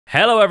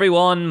Hello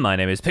everyone, my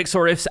name is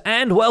Pixlriffs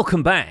and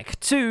welcome back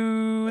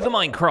to the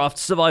Minecraft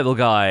Survival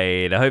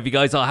Guide. I hope you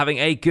guys are having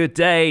a good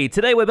day.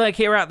 Today we're back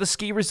here at the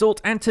ski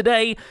resort, and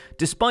today,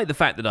 despite the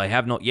fact that I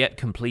have not yet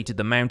completed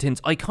the mountains,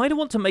 I kind of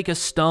want to make a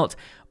start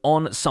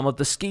on some of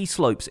the ski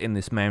slopes in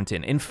this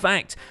mountain. In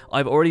fact,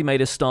 I've already made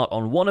a start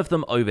on one of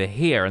them over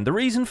here, and the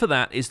reason for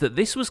that is that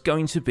this was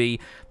going to be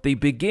the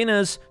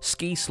beginner's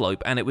ski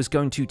slope, and it was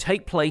going to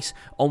take place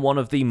on one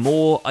of the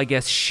more, I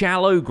guess,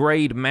 shallow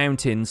grade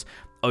mountains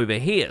over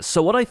here.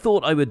 So what I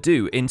thought I would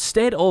do,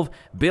 instead of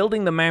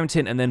building the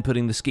mountain and then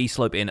putting the ski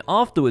slope in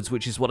afterwards,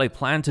 which is what I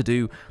plan to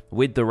do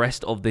with the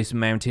rest of this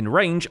mountain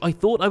range, I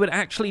thought I would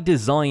actually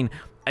design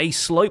a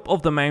slope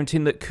of the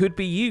mountain that could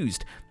be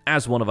used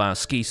as one of our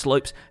ski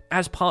slopes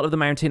as part of the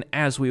mountain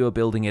as we were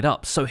building it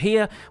up. So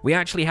here we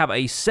actually have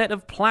a set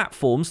of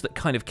platforms that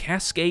kind of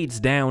cascades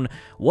down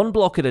one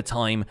block at a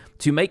time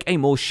to make a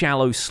more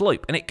shallow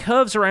slope, and it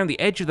curves around the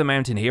edge of the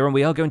mountain here, and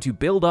we are going to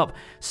build up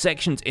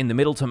sections in the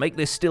middle to make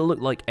this still look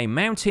like a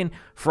mountain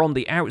from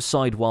the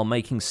outside while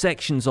making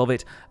sections of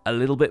it a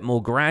little bit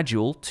more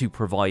gradual to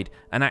provide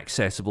an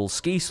accessible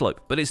ski slope.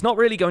 But it's not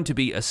really going to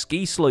be a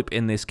ski slope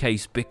in this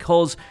case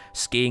because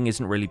skiing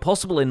isn't really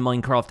possible in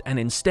Minecraft, and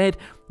instead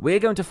we're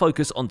going to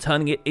focus on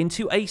turning it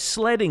into a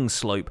sledding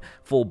slope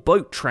for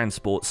boat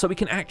transport so we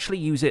can actually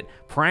use it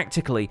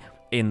practically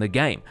in the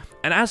game.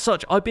 And as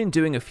such, I've been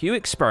doing a few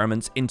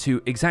experiments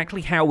into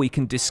exactly how we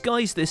can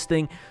disguise this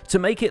thing to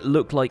make it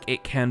look like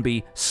it can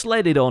be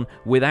sledded on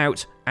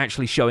without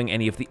actually showing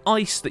any of the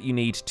ice that you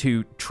need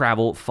to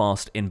travel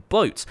fast in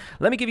boats.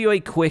 Let me give you a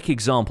quick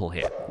example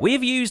here.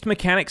 We've used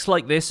mechanics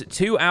like this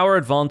to our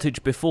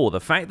advantage before. The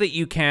fact that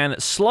you can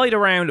slide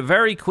around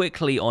very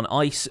quickly on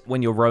ice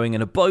when you're rowing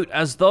in a boat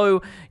as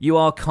though you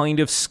are kind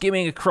of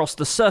skimming across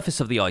the surface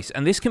of the ice,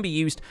 and this can be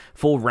used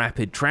for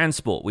rapid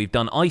transport. We've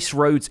done ice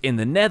roads in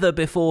the Nether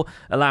before,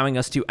 allowing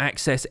us to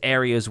access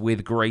areas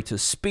with greater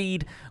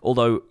speed,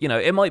 although, you know,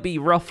 it might be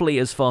roughly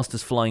as fast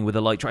as flying with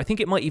elytra. I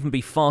think it might even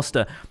be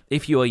faster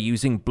if you are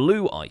using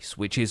blue ice,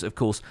 which is, of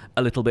course,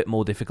 a little bit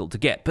more difficult to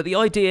get. But the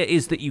idea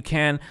is that you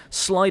can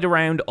slide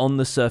around on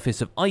the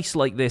surface of ice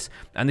like this,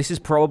 and this is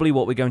probably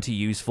what we're going to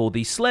use for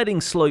the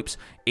sledding slopes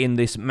in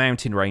this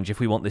mountain range if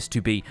we want this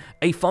to be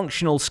a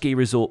functional ski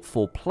resort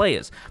for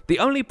players. The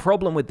only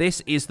problem with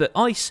this is that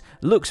ice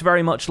looks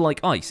very much like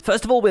ice.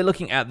 First of all, we're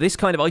looking at this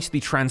kind of ice, the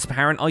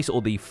transparent ice,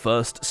 or the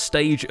first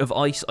stage of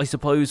ice, I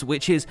suppose,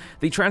 which is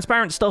the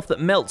transparent stuff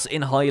that melts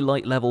in high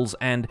light levels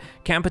and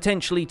can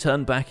potentially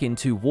turn back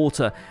into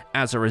water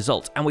as a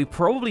result. And we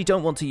probably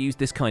don't want to use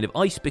this kind of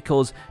ice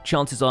because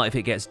chances are if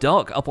it gets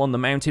dark up on the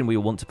mountain, we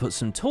will want to put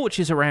some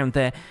torches around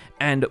there,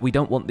 and we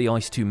don't want the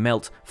ice to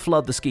melt,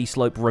 flood the ski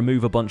slope,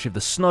 remove a bunch of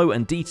the snow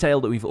and detail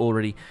that we've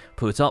already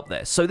put up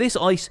there. So this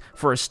ice,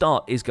 for a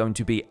start, is going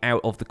to be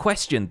out of the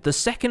question. The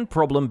second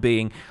problem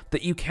being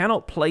that you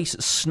cannot place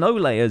snow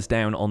layers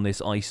down on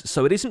this ice,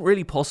 so it isn't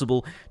really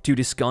possible to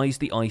disguise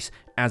the ice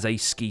as a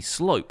ski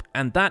slope,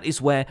 and that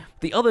is where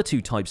the other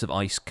two types of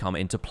ice come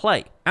into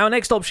play. Our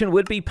next option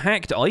would be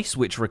packed ice,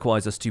 which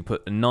requires us to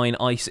put 9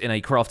 ice in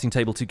a crafting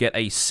table to get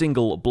a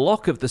single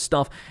block of the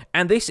stuff,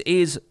 and this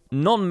is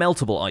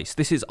non-meltable ice.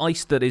 This is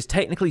ice that is,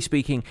 technically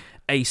speaking,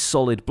 a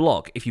solid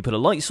block. If you put a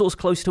light source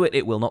close to it,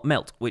 it will not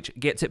melt, which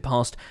gets it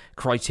past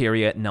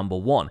criteria number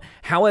 1.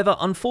 However,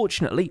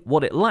 unfortunately,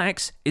 what it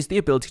lacks is the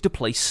ability to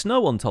place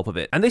snow on top of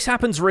it, and this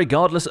happens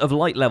regardless of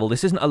light level.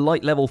 This isn't a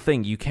light level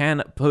thing. You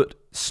can put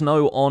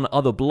snow on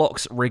other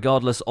blocks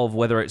regardless of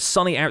whether it's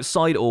sunny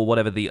outside or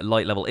whatever the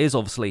light level is.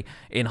 Obviously,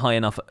 in high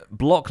enough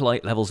block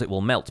light levels it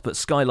will melt, but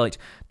skylight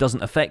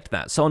doesn't affect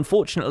that. So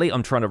unfortunately,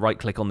 I'm trying to right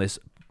click on this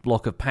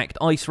block of packed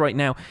ice right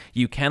now.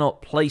 You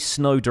cannot place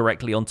snow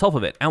directly on top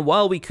of it. And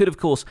while we could, of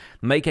course,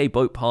 make a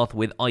boat path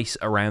with ice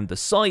around the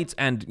sides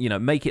and, you know,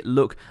 make it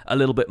look a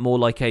little bit more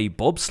like a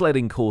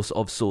bobsledding course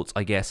of sorts,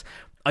 I guess,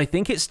 I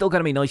think it's still going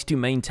to be nice to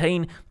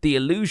maintain the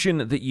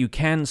illusion that you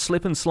can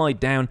slip and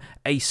slide down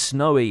a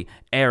snowy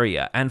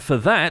area. And for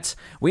that,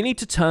 we need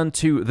to turn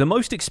to the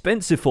most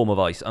expensive form of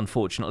ice,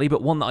 unfortunately,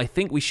 but one that I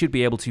think we should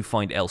be able to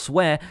find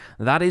elsewhere.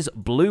 That is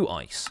blue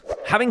ice.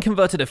 Having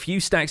converted a few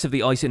stacks of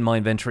the ice in my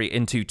inventory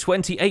into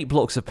 28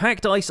 blocks of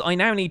packed ice, I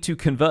now need to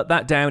convert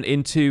that down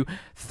into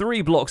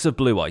 3 blocks of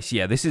blue ice.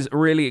 Yeah, this is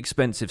really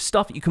expensive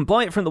stuff. You can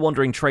buy it from the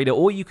Wandering Trader,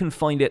 or you can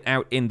find it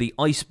out in the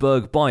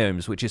iceberg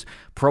biomes, which is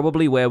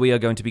probably where we are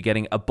going to be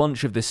getting a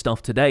bunch of this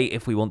stuff today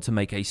if we want to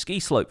make a ski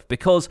slope,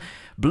 because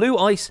blue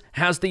ice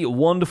has the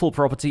wonderful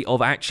property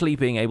of actually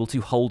being able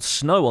to hold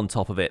snow on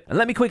top of it. And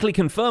let me quickly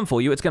confirm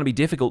for you, it's going to be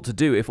difficult to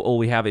do if all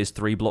we have is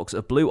 3 blocks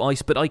of blue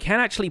ice, but I can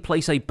actually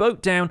place a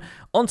boat down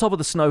on top of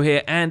the snow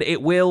here, and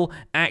it will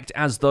act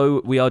as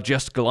though we are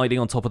just gliding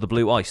on top of the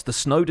blue ice. The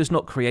snow does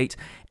not create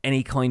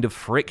any kind of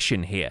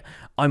friction here.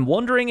 I'm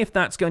wondering if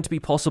that's going to be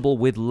possible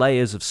with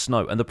layers of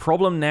snow, and the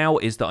problem now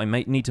is that I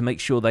may need to make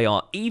sure they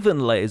are even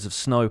layers of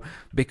snow,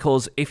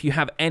 because if you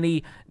have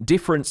any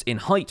difference in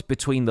height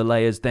between the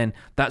layers, then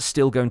that's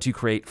still going to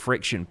create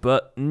friction.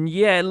 But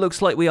yeah, it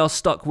looks like we are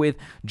stuck with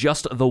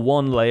just the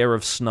one layer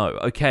of snow.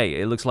 Okay,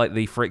 it looks like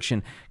the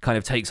friction kind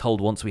of takes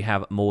hold once we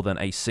have more than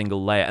a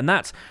single layer, and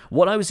that's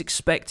what I was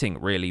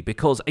expecting, really,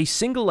 because a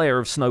single layer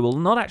of snow will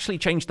not actually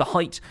change the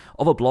height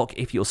of a block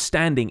if you're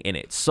standing in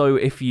it. So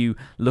if you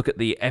look at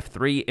the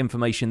F3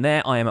 information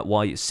there, I am at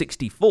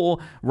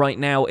Y64 right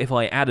now. If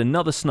I add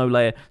another snow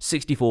layer,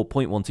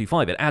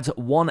 64.125, it adds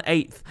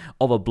 1/8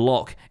 of a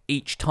block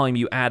each time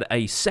you add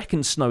a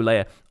second snow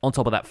layer on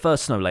top of that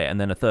first snow layer, and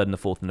then a third and a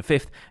fourth and a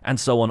fifth, and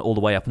so on all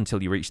the way up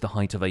until you reach the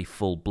height of a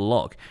full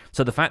block.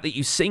 So the fact that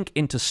you sink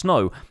into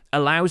snow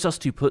allows us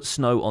to put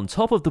snow on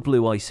top of the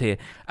blue ice here,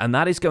 and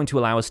that is going to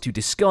allow us to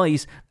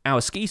disguise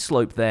our ski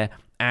slope there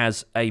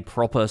as a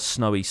proper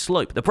snowy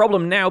slope. The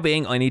problem now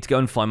being I need to go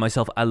and find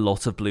myself a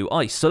lot of blue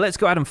ice. So let's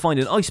go out and find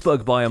an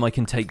iceberg biome I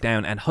can take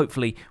down, and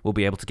hopefully we'll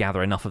be able to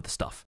gather enough of the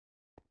stuff.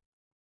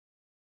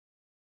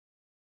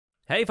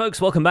 Hey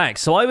folks, welcome back.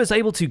 So I was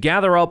able to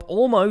gather up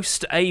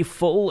almost a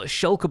full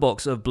shulker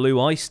box of blue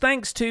ice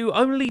thanks to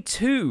only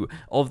 2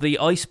 of the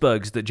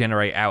icebergs that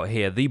generate out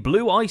here, the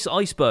blue ice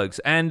icebergs,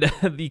 and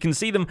you can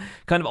see them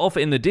kind of off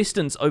in the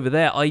distance over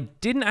there. I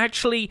didn't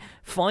actually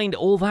find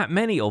all that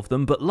many of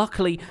them, but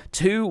luckily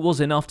 2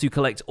 was enough to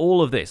collect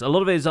all of this. A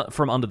lot of it is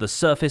from under the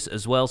surface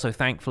as well, so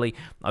thankfully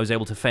I was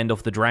able to fend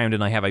off the drowned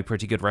and I have a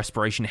pretty good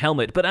respiration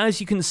helmet. But as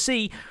you can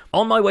see,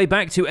 on my way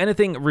back to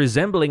anything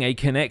resembling a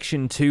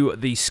connection to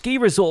the ski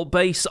resort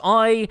base,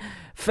 I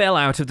fell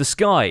out of the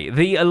sky.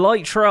 The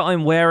elytra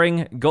I'm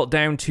wearing got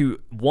down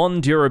to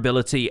 1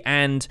 durability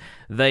and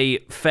they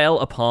fell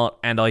apart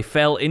and I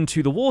fell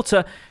into the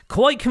water,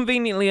 quite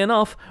conveniently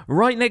enough,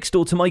 right next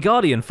door to my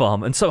guardian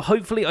farm. And so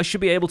hopefully I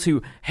should be able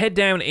to head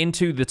down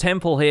into the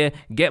temple here,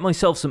 get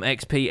myself some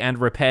XP and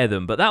repair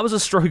them. But that was a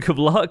stroke of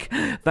luck.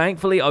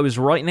 Thankfully I was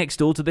right next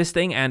door to this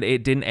thing and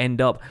it didn't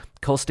end up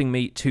costing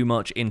me too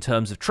much in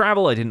terms of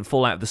travel. I didn't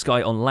fall out of the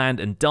sky on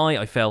land and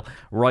die. I fell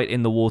right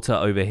in the water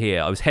over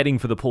here. I was heading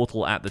for the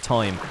portal at the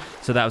time,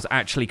 so that was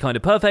actually kind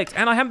of perfect,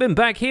 and I haven't been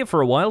back here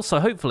for a while, so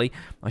hopefully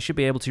I should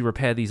be able to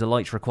repair these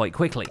elytra quite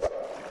quickly.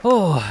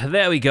 Oh,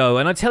 there we go.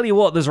 And I tell you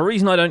what, there's a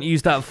reason I don't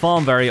use that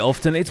farm very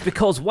often. It's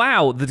because,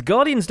 wow, the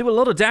Guardians do a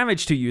lot of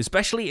damage to you,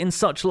 especially in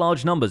such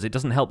large numbers. It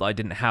doesn't help that I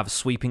didn't have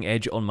Sweeping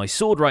Edge on my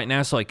sword right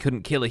now, so I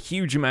couldn't kill a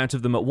huge amount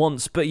of them at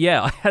once. But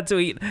yeah, I had to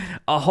eat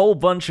a whole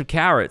bunch of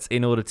carrots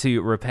in order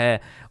to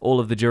repair all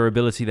of the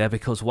durability there,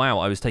 because, wow,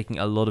 I was taking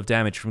a lot of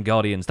damage from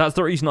Guardians. That's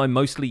the reason I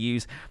mostly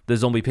use the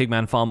Zombie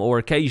Pigman farm, or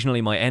occasionally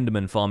my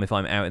Enderman farm if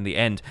I'm out in the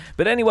end.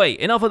 But anyway,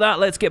 enough of that.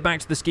 Let's get back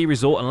to the ski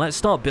resort and let's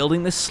start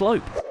building this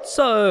slope.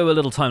 So, a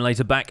little time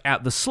later back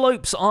at the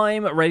slopes,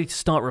 I'm ready to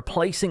start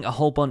replacing a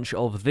whole bunch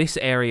of this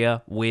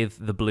area with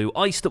the blue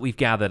ice that we've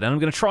gathered. And I'm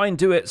going to try and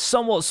do it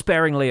somewhat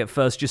sparingly at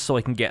first, just so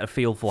I can get a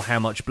feel for how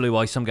much blue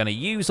ice I'm going to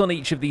use on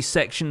each of these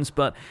sections,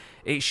 but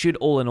it should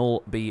all in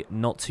all be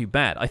not too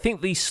bad. I think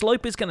the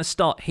slope is going to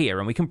start here,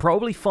 and we can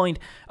probably find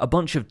a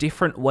bunch of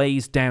different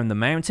ways down the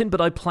mountain,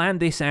 but I planned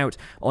this out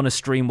on a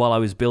stream while I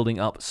was building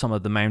up some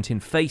of the mountain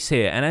face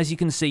here, and as you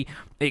can see,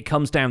 it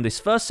comes down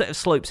this first set of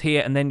slopes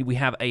here, and then we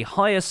have a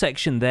higher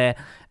section there,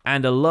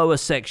 and a lower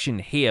section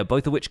here,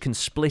 both of which can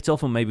split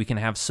off, and maybe we can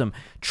have some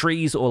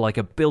trees or like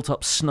a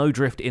built-up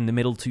snowdrift in the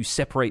middle to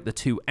separate the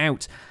two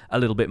out a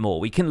little bit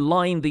more. We can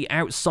line the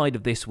outside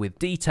of this with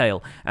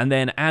detail, and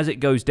then as it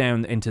goes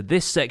down into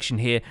this section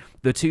here,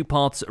 the two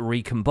paths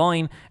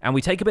recombine, and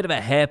we take a bit of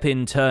a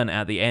hairpin turn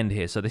at the end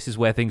here. So this is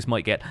where things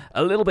might get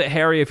a little bit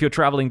hairy if you're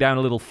traveling down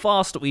a little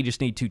fast. We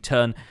just need to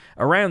turn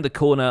around the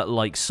corner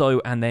like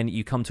so, and then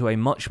you come to a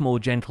much more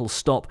gentle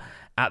stop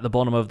at the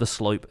bottom of the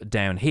slope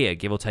down here,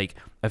 give or take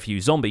a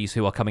few zombies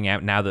who are coming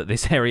out now that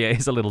this area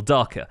is a little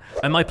darker.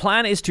 And my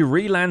plan is to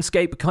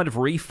re-landscape, kind of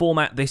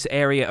reformat this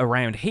area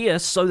around here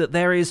so that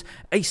there is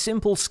a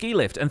simple ski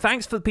lift. And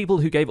thanks for the people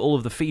who gave all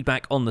of the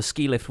feedback on the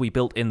ski lift we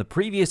built in the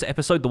previous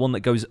episode, the one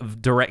that goes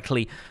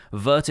directly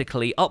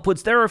vertically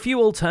upwards. There are a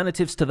few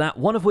alternatives to that,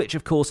 one of which,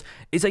 of course,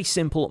 is a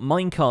simple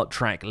minecart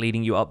track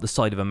leading you up the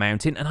side of a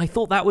mountain. And I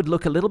thought that would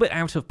look a little bit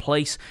out of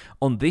place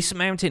on this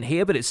mountain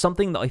here, but it's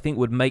something that I think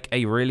would make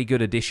a really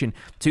good addition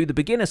to the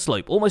beginner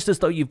slope, almost as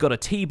though you've got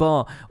a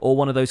T-bar or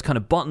one of those kind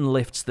of button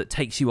lifts that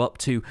takes you up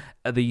to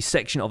the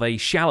section of a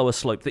shallower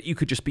slope that you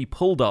could just be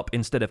pulled up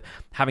instead of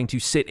having to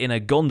sit in a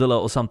gondola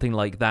or something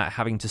like that,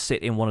 having to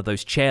sit in one of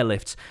those chair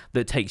lifts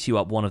that takes you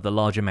up one of the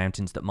larger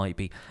mountains that might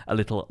be a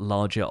little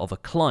larger of a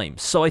climb.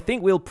 So I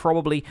think we'll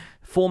probably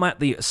format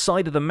the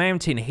side of the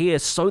mountain here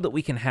so that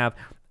we can have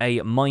a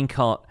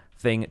minecart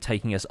thing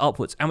taking us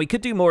upwards. And we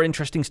could do more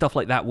interesting stuff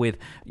like that with,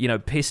 you know,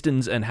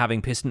 pistons and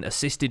having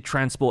piston-assisted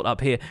transport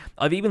up here.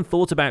 I've even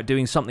thought about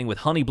doing something with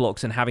honey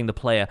blocks and having the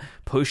player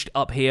pushed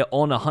up here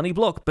on a honey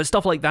block, but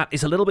stuff like that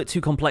is a little bit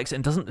too complex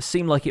and doesn't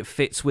seem like it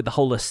fits with the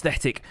whole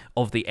aesthetic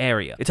of the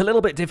area. It's a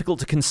little bit difficult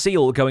to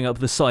conceal going up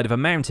the side of a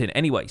mountain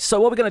anyway. So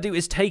what we're going to do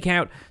is take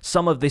out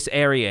some of this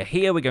area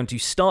here. We're going to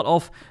start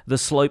off the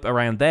slope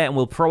around there, and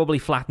we'll probably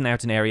flatten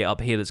out an area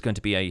up here that's going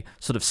to be a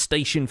sort of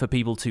station for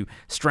people to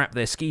strap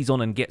their skis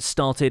on and get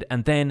started,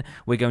 and then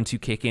we're going to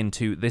kick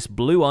into this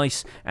blue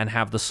ice and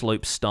have the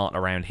slope start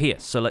around here.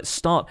 So let's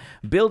start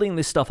building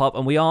this stuff up,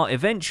 and we are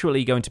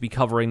eventually going to be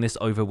covering this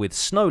over with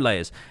snow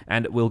layers,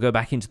 and we'll go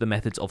back into the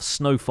methods of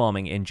snow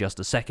farming in just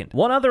a second.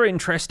 One other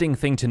interesting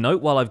thing to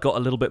note, while I've got a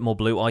little bit more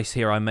blue ice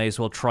here, I may as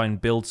well try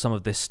and build some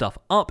of this stuff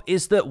up,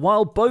 is that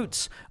while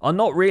boats are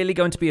not really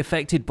going to be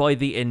affected by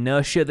the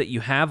inertia that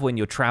you have when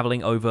you're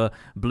traveling over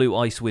blue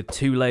ice with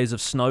 2 layers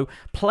of snow,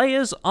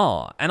 players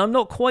are. And I'm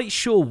not quite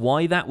sure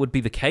why that would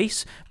be the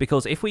case,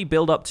 because if we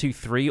build up to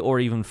 3 or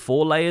even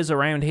 4 layers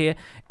around here,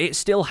 it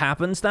still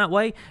happens that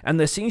way, and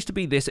there seems to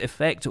be this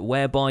effect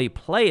whereby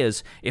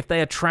players, if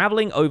they are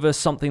traveling over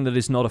something that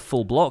is not a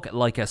full block,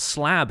 like a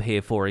slab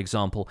here for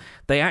example,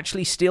 they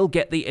actually still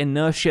get the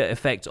inertia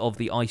effect of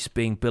the ice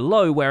being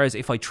below, whereas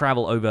if I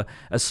travel over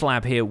a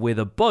slab here with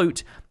a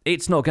boat,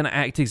 it's not going to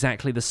act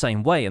exactly the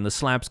same way, and the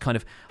slabs kind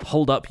of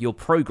hold up your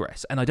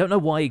progress. And I don't know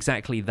why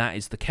exactly that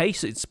is the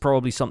case. It's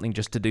probably something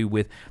just to do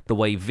with the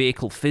way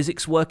vehicle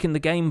physics work in the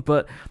game,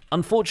 but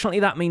unfortunately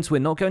that means we're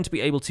not going to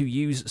be able to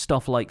use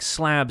stuff like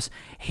slabs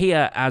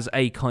here as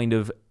a kind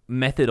of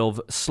method of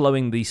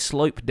slowing the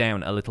slope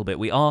down a little bit.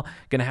 We are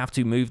going to have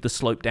to move the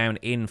slope down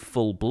in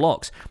full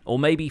blocks, or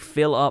maybe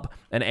fill up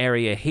an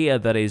area here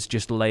that is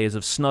just layers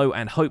of snow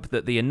and hope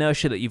that the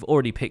inertia that you've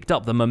already picked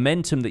up, the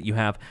momentum that you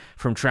have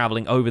from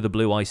traveling over the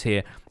blue ice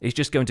here, is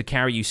just going to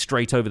carry you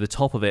straight over the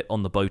top of it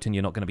on the boat, and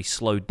you're not going to be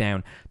slowed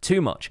down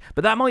too much.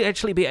 But that might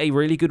actually be a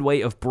really good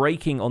way of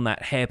braking on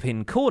that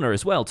hairpin corner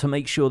as well, to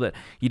make sure that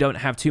you don't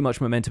have too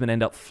much momentum and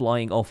end up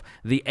flying off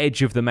the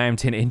edge of the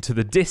mountain into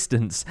the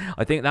distance.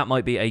 I think that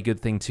might be a good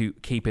thing to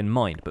keep in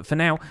mind. But for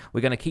now,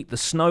 we're going to keep the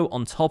snow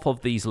on top of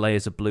these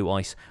layers of blue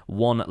ice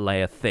 1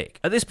 layer thick.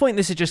 At this point,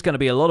 this is just going to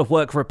be a lot of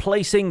work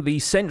replacing the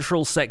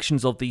central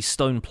sections of these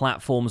stone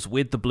platforms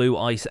with the blue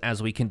ice as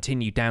we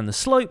continue down the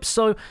slope,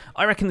 so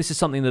I reckon this is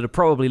something that would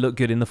probably look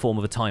good in the form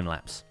of a time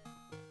lapse.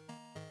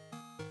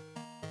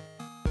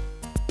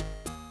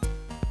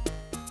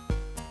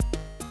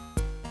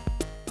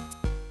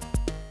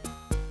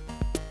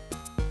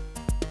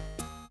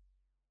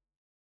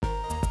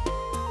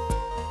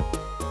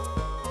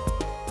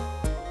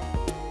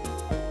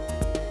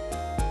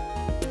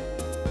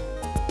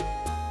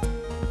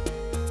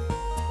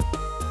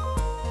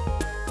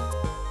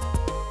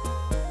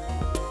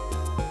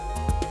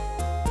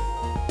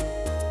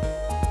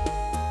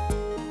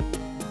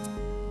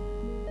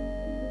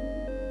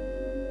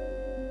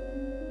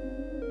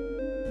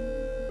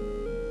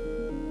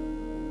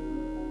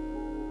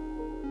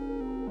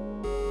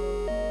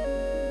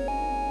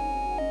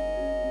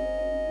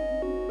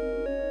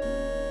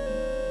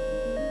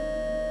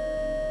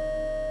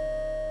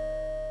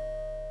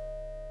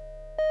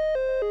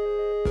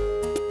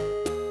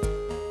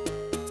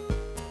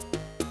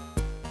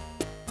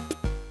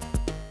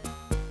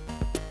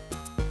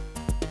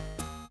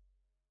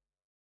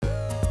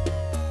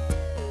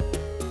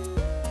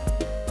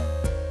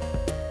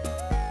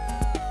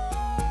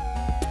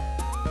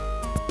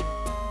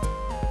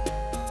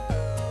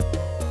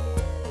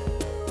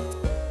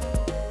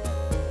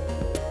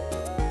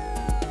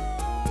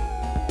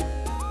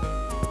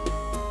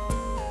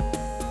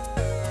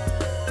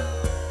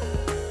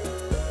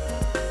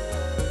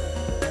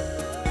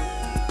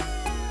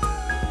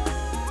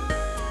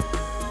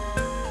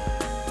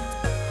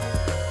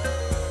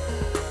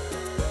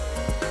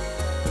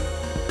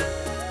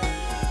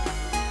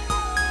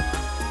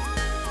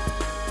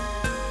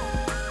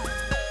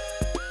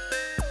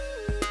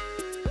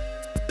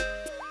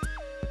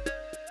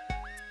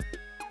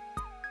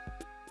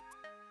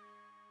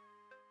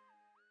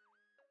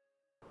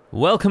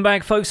 Welcome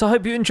back, folks. I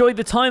hope you enjoyed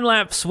the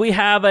time-lapse. We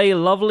have a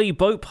lovely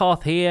boat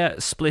path here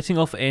splitting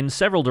off in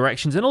several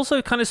directions and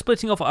also kind of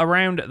splitting off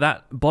around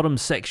that bottom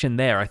section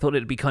there. I thought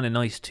it'd be kind of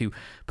nice to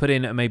put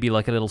in maybe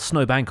like a little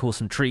snowbank or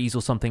some trees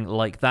or something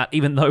like that,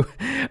 even though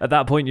at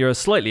that point you're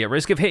slightly at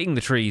risk of hitting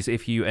the trees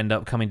if you end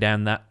up coming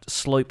down that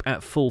slope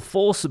at full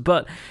force.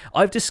 But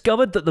I've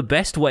discovered that the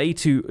best way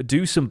to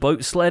do some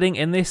boat sledding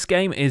in this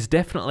game is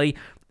definitely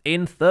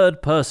in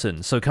third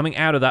person, so coming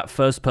out of that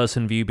first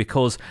person view,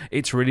 because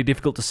it's really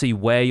difficult to see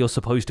where you're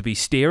supposed to be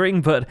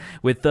steering, but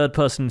with third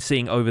person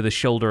seeing over the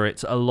shoulder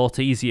it's a lot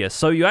easier.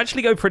 So you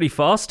actually go pretty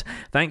fast,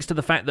 thanks to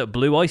the fact that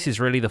blue ice is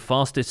really the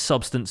fastest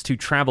substance to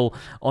travel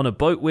on a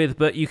boat with,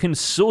 but you can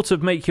sort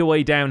of make your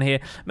way down here,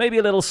 maybe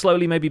a little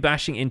slowly, maybe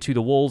bashing into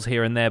the walls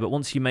here and there, but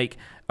once you make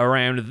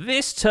around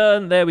this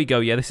turn. There we go.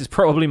 Yeah, this is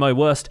probably my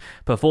worst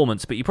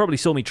performance, but you probably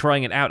saw me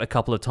trying it out a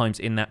couple of times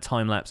in that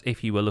time lapse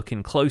if you were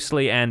looking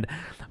closely, and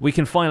we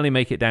can finally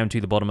make it down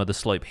to the bottom of the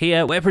slope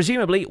here, where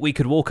presumably we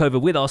could walk over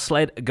with our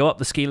sled, go up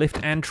the ski lift,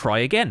 and try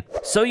again.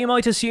 So you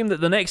might assume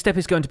that the next step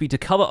is going to be to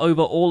cover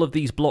over all of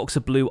these blocks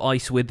of blue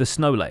ice with the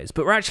snow layers,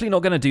 but we're actually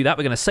not going to do that.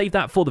 We're going to save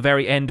that for the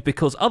very end,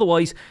 because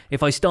otherwise,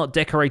 if I start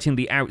decorating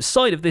the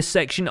outside of this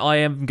section, I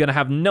am going to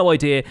have no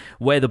idea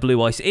where the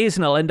blue ice is,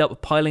 and I'll end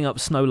up piling up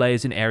snow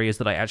layers in areas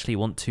that I actually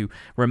want to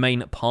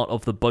remain part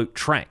of the boat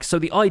track. So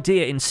the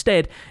idea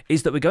instead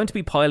is that we're going to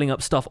be piling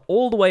up stuff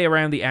all the way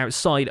around the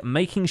outside,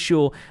 making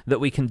sure that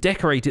we can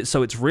decorate it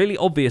so it's really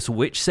obvious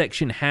which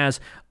section has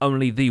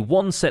only the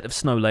one set of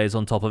snow layers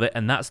on top of it,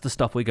 and that's the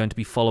stuff we're going to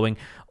be following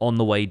on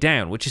the way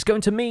down, which is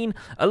going to mean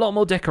a lot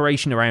more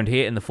decoration around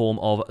here in the form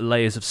of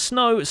layers of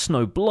snow,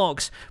 snow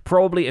blocks,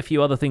 probably a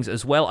few other things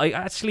as well. I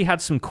actually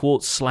had some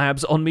quartz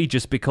slabs on me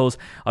just because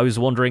I was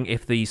wondering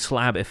if the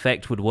slab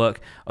effect would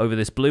work over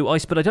this blue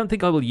ice, but I don't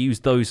think I will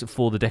use those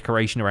for the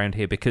decoration around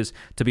here because,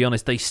 to be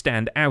honest, they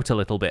stand out a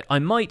little bit. I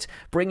might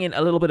bring in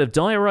a little bit of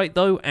diorite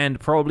though, and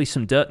probably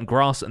some dirt and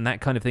grass and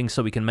that kind of thing,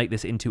 so we can make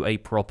this into a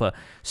proper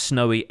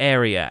snowy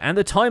area. And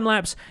the time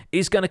lapse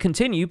is going to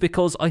continue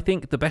because I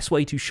think the best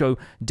way to show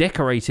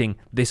decorating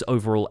this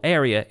overall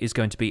area is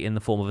going to be in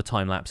the form of a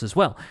time lapse as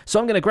well. So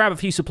I'm going to grab a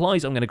few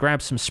supplies. I'm going to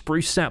grab some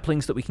spruce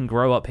saplings that we can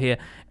grow up here,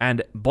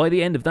 and by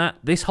the end of that,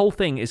 this whole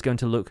thing is going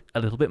to look a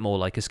little bit more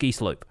like a ski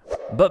slope.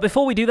 But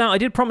before we do that, I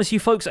did promise you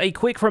folks a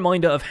quick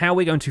reminder of how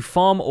we're going to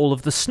farm all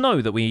of the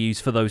snow that we use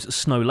for those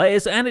snow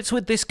layers, and it's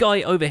with this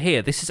guy over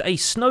here. This is a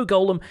snow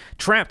golem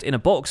trapped in a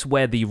box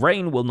where the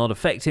rain will not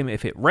affect him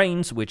if it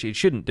rains, which it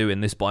shouldn't do in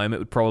this biome. It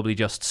would probably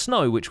just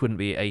snow, which wouldn't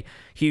be a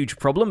huge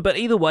problem. But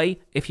either way,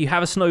 if you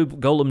have a snow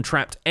golem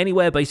trapped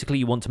anywhere, basically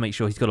you want to make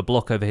sure he's got a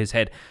block over his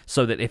head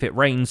so that if it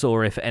rains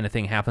or if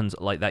anything happens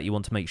like that, you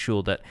want to make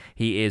sure that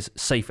he is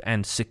safe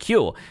and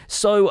secure.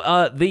 So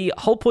the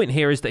whole point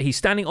here is that he's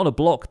standing on a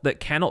block that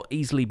cannot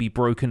easily be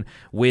broken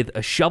with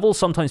a shovel.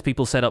 Sometimes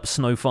people set up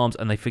snow farms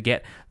and they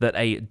forget that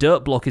a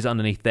dirt block is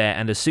underneath there,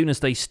 and as soon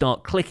as they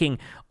start clicking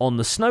on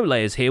the snow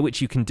layers here,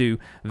 which you can do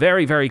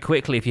very, very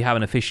quickly if you have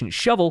an efficient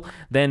shovel,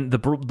 then the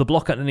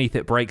block underneath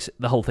it breaks,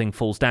 the whole thing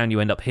falls down, you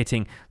end up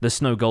hitting the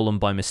snow golem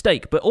by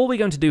mistake. But all we're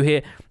going to do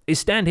here is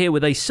stand here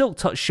with a silk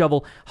touch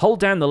shovel, hold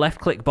down the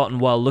left click button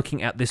while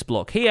looking at this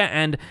block here,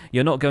 and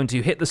you're not going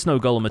to hit the snow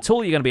golem at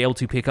all. You're going to be able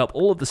to pick up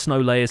all of the snow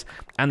layers,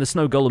 and the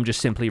snow golem just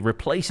simply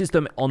replaces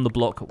them on the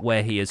block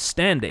where he is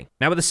standing.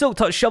 Now with a silk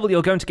touch shovel,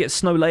 you're going to get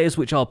snow layers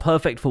which are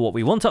perfect for what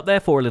we want up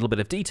there for a little bit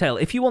of detail.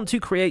 If you want to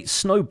create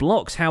snow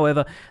blocks,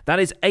 however, that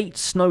is 8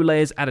 snow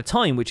layers at a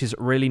time, which is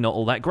really not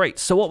all that great.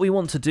 So what we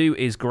want to do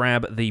is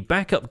grab the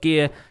backup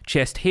gear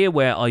chest here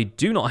where I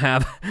do not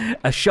have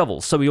a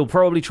shovel. So you'll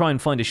probably try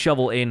and find a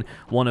shovel in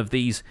one of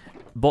these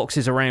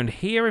boxes around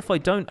here. If I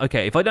don't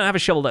have a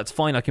shovel, that's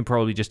fine. I can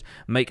probably just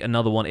make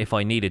another one if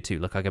I needed to.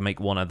 Look, I can make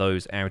one of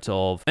those out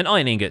of an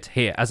iron ingot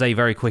here as a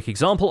very quick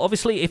example.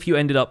 Obviously, if you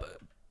ended up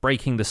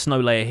breaking the snow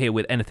layer here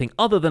with anything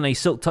other than a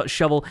silk touch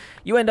shovel,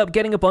 you end up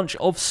getting a bunch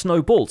of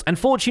snowballs. And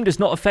fortune does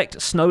not affect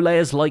snow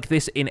layers like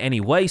this in any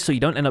way, so you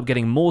don't end up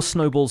getting more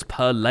snowballs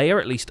per layer.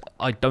 At least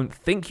I don't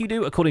think you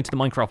do. According to the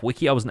Minecraft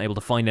wiki, I wasn't able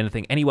to find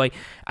anything anyway.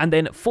 And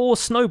then 4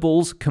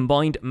 snowballs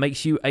combined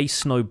makes you a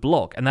snow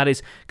block, and that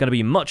is going to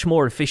be much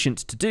more efficient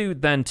to do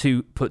than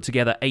to put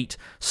together 8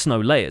 snow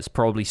layers.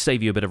 Probably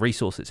save you a bit of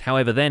resources.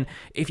 However, then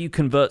if you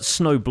convert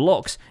snow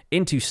blocks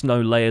into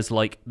snow layers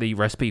like the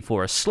recipe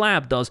for a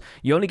slab does,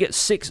 you only get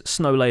 6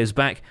 snow layers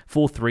back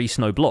for 3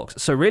 snow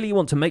blocks. So really you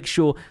want to make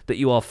sure that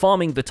you are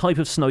farming the type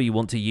of snow you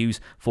want to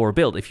use for a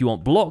build. If you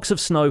want blocks of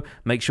snow,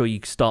 make sure you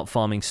start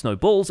farming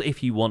snowballs.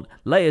 If you want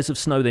layers of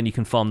snow, then you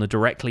can farm them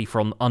directly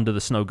from under the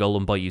snow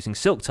golem by using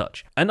silk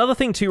touch. Another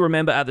thing to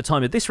remember at the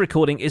time of this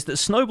recording is that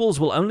snowballs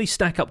will only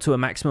stack up to a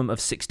maximum of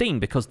 16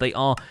 because they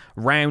are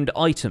round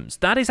items.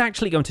 That is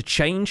actually going to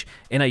change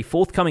in a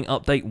forthcoming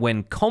update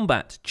when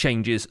combat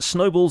changes.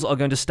 Snowballs are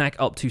going to stack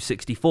up to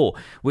 64,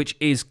 which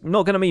is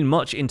not going to mean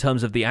much in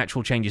terms of the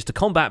actual changes to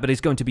combat, but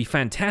is going to be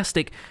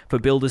fantastic for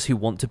builders who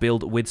want to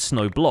build with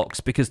snow blocks,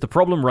 because the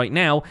problem right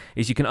now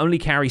is you can only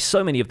carry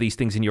so many of these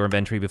things in your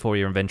inventory before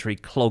your inventory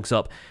clogs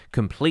up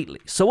completely.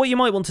 So what you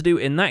might want to do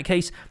in that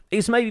case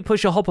is maybe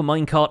push a hopper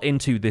minecart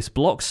into this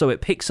block so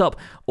it picks up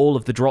all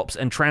of the drops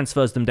and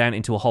transfers them down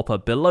into a hopper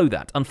below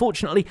that.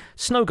 Unfortunately,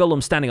 snow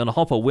golem standing on a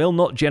hopper will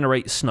not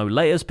generate snow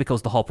layers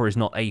because the hopper is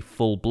not a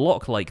full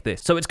block like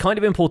this. So it's kind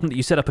of important that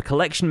you set up a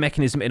collection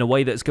mechanism in a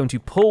way that's going to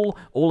pull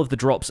all of the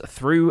drops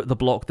through the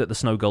block that the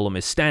snow golem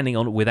is standing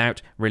on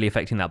without really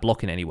affecting that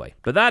block in any way.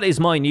 But that is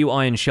my new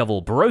iron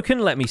shovel broken.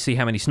 Let me see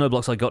how many snow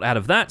blocks I got out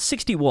of that.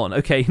 61.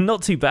 Okay,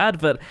 not too bad,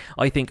 but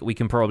I think we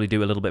can probably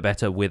do a little bit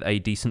better with a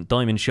decent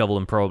diamond shovel,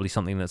 and probably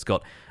something that's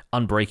got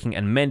unbreaking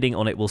and mending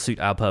on it will suit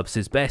our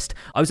purposes best.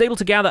 I was able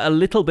to gather a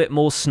little bit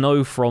more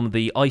snow from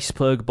the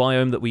iceberg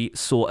biome that we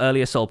saw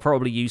earlier, so I'll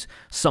probably use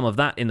some of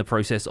that in the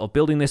process of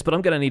building this, but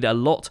I'm going to need a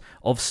lot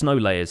of snow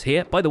layers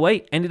here. By the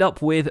way, ended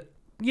up with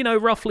you know,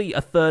 roughly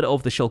a third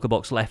of the shulker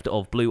box left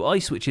of blue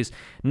ice, which is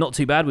not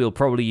too bad. We'll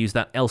probably use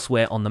that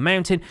elsewhere on the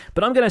mountain,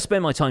 but I'm going to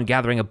spend my time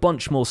gathering a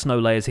bunch more snow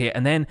layers here,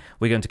 and then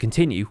we're going to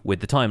continue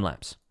with the time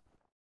lapse.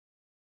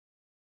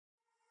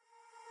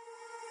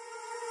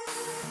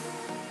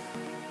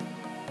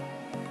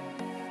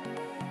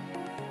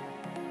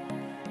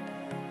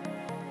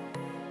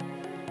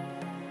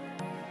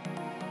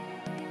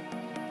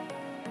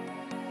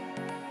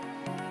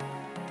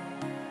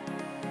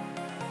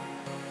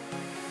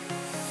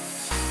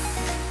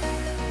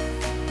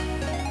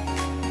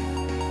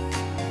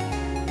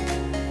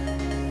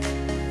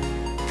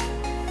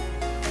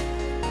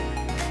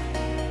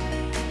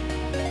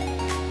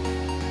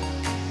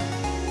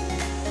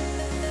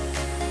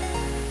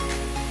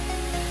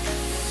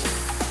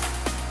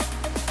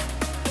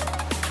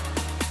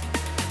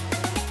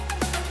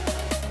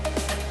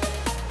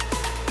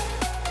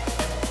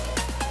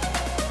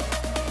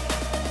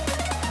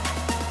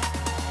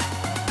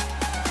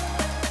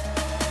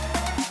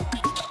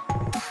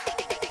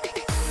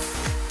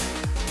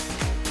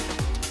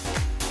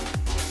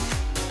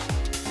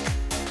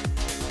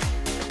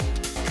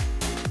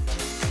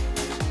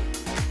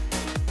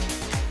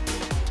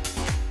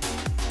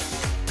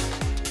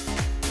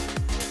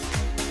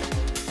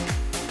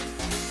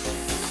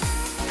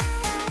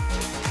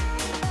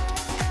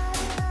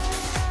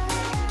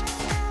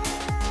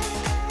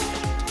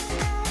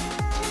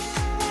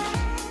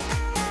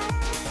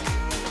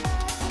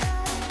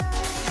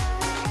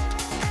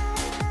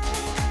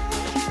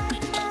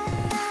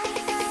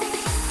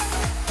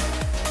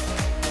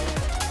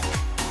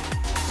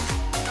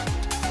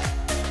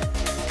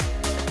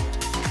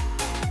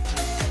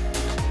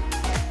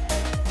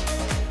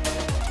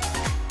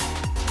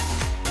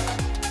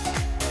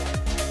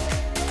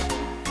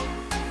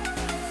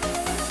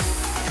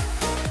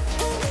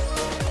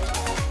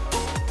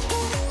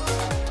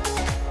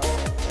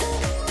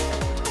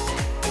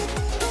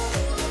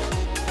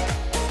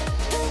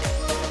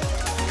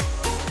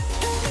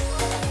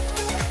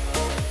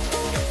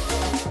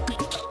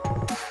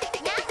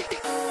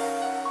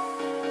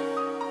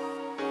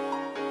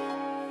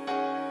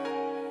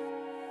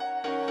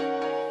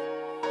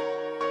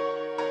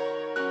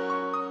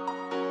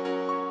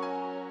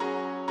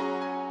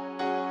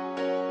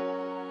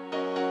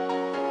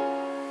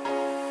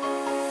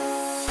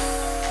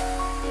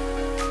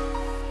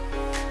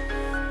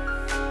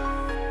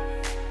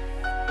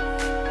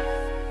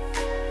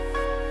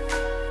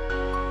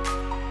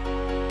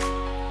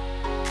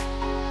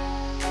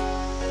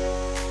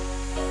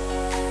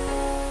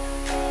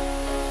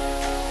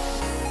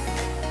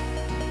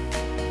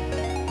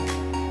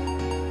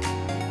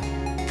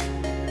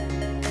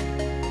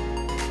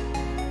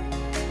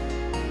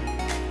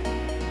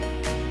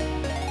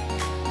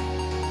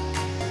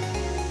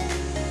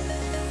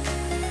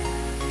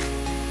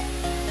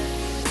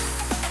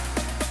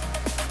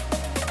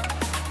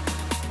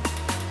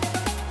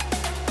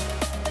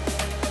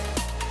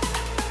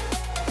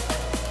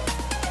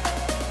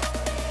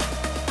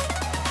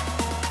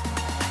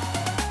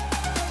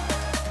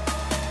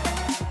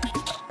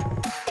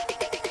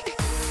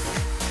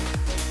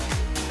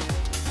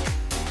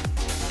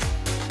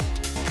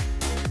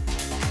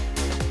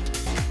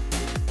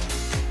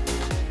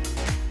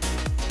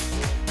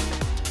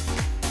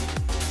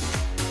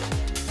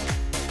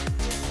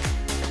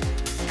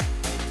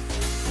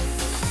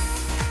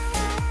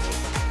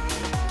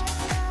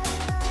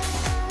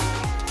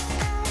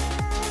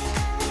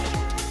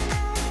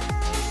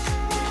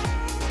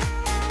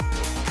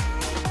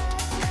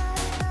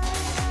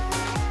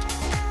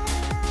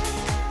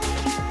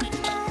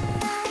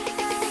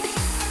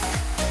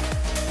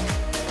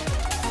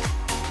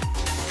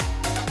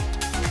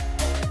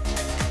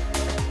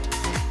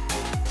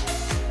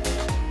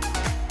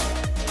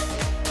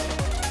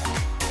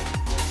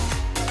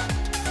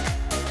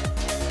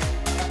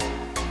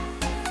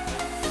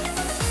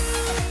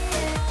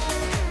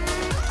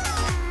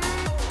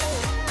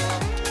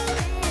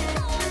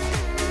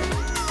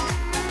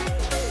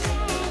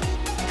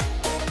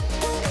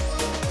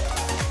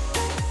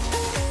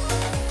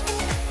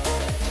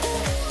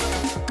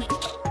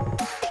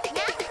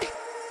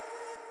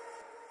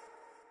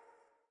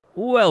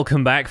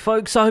 Welcome back,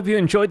 folks. I hope you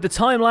enjoyed the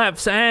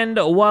time-lapse, and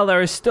while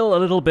there is still a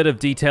little bit of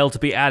detail to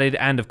be added,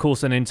 and of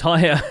course an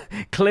entire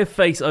cliff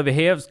face over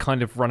here, it's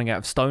kind of running out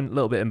of stone, a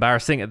little bit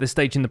embarrassing at this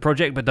stage in the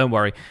project, but don't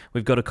worry,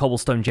 we've got a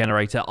cobblestone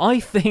generator. I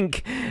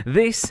think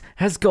this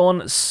has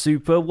gone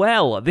super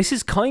well. This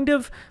is kind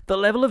of the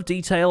level of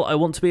detail I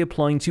want to be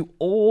applying to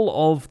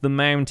all of the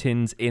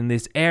mountains in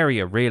this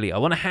area, really. I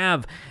want to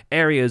have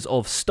areas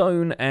of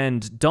stone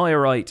and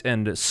diorite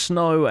and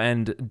snow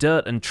and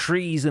dirt and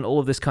trees and all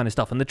of this kind of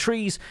stuff, and the trees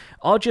trees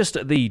are just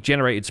the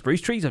generated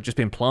spruce trees. I've just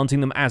been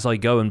planting them as I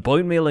go and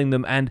bone mealing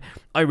them, and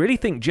I really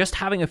think just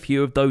having a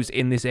few of those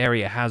in this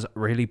area has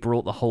really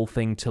brought the whole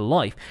thing to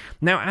life.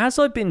 Now, as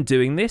I've been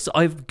doing this,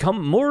 I've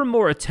come more and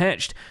more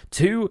attached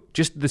to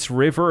just this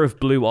river of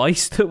blue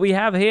ice that we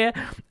have here,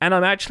 and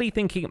I'm actually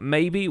thinking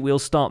maybe we'll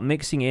start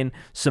mixing in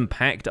some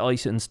packed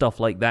ice and stuff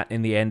like that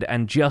in the end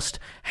and just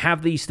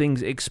have these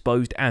things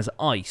exposed as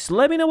ice.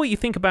 Let me know what you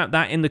think about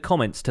that in the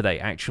comments today,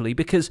 actually,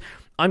 because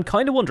I'm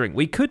kind of wondering,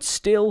 we could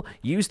still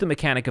use the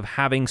mechanic of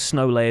having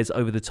snow layers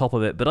over the top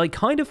of it, but I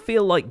kind of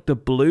feel like the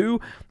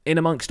blue in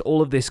amongst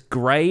all of this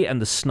grey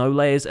and the snow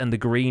layers and the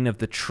green of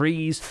the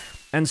trees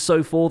and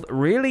so forth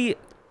really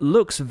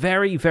looks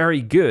very,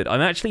 very good.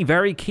 I'm actually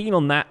very keen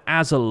on that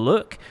as a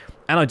look,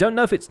 and I don't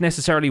know if it's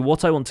necessarily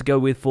what I want to go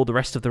with for the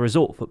rest of the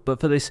resort,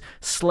 but for this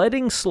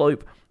sledding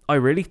slope, I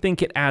really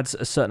think it adds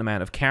a certain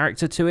amount of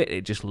character to it.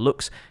 It just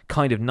looks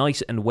kind of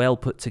nice and well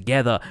put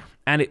together,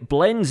 and it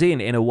blends in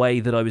a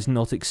way that I was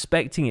not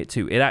expecting it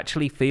to. It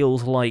actually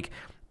feels like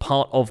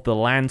part of the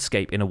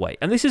landscape in a way.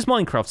 And this is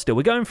Minecraft still.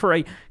 We're going for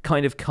a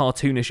kind of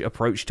cartoonish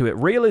approach to it.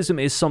 Realism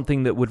is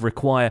something that would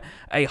require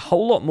a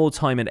whole lot more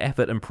time and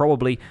effort and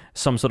probably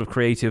some sort of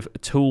creative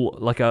tool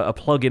like a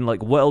plugin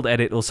like World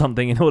Edit or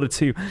something in order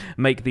to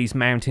make these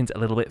mountains a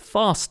little bit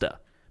faster.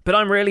 But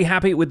I'm really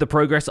happy with the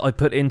progress I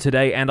put in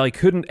today, and I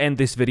couldn't end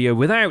this video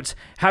without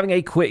having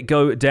a quick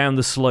go down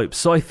the slope.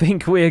 So I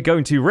think we're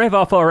going to rev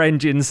up our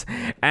engines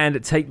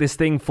and take this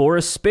thing for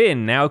a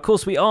spin. Now, of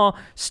course, we are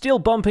still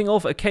bumping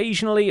off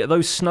occasionally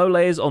those snow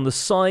layers on the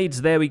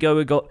sides. There we go,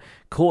 we got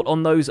caught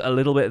on those a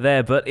little bit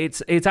there, but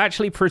it's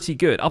actually pretty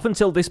good. Up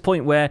until this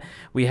point where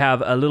we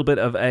have a little bit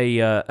of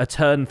a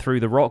turn through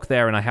the rock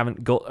there, and I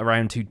haven't got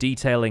around to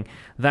detailing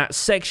that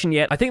section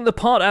yet. I think the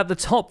part at the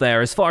top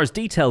there, as far as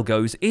detail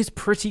goes, is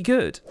pretty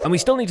good. And we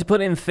still need to put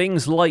in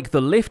things like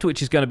the lift,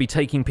 which is going to be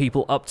taking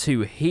people up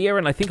to here,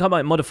 and I think I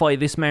might modify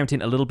this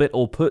mountain a little bit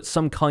or put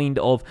some kind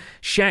of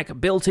shack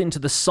built into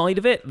the side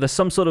of it. There's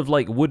some sort of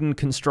like wooden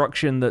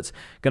construction that's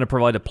going to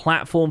provide a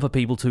platform for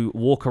people to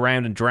walk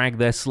around and drag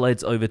their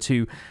sleds over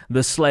to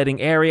the sledding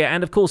area.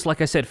 And of course,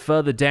 like I said,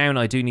 further down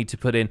I do need to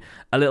put in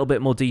a little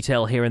bit more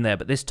detail here and there,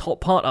 but this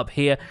top part up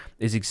here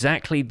is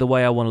exactly the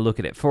way I want to look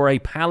at it. For a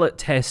palette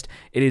test,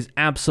 it is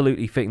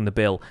absolutely fitting the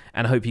bill,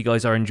 and I hope you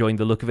guys are enjoying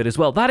the look of it as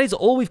well. That is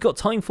all we've got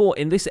time for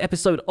in this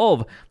episode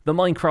of the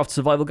Minecraft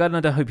Survival Guide,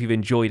 and I hope you've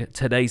enjoyed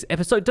today's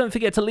episode. Don't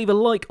forget to leave a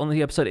like on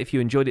the episode if you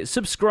enjoyed it,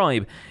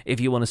 subscribe if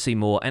you want to see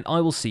more, and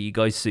I will see you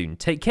guys soon.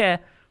 Take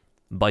care,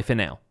 bye for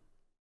now.